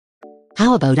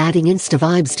How about adding Insta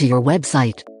vibes to your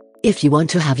website? If you want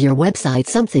to have your website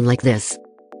something like this,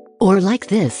 or like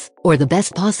this, or the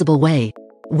best possible way,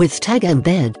 with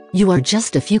Tagembed, you are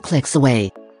just a few clicks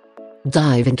away.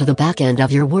 Dive into the backend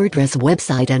of your WordPress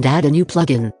website and add a new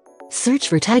plugin. Search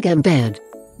for Tagembed.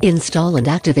 Install and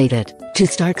activate it to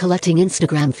start collecting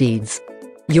Instagram feeds.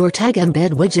 Your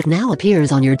Tagembed widget now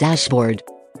appears on your dashboard.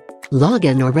 Log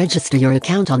in or register your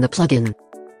account on the plugin.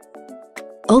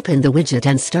 Open the widget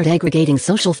and start aggregating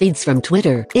social feeds from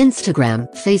Twitter, Instagram,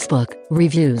 Facebook,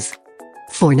 reviews.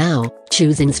 For now,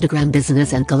 choose Instagram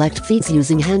Business and collect feeds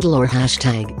using handle or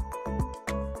hashtag.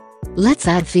 Let's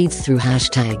add feeds through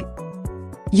hashtag.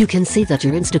 You can see that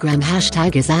your Instagram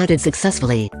hashtag is added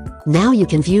successfully. Now you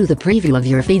can view the preview of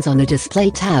your feeds on a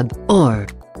display tab, or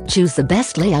choose the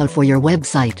best layout for your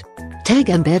website.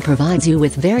 Tagembed provides you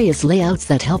with various layouts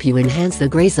that help you enhance the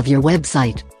grace of your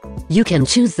website. You can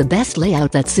choose the best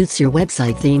layout that suits your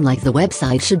website theme, like the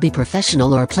website should be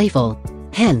professional or playful.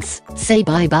 Hence, say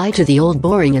bye-bye to the old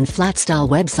boring and flat-style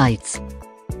websites.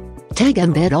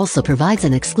 Tagembed also provides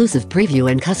an exclusive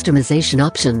preview and customization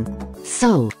option.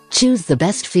 So, choose the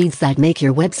best feeds that make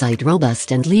your website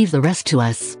robust and leave the rest to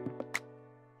us.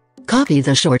 Copy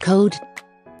the shortcode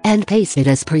and paste it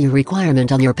as per your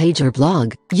requirement on your page or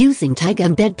blog using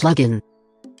Tagembed plugin.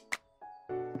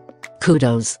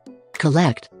 Kudos!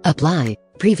 Collect, apply,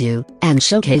 preview, and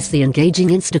showcase the engaging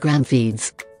Instagram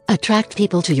feeds. Attract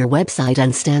people to your website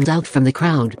and stand out from the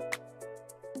crowd.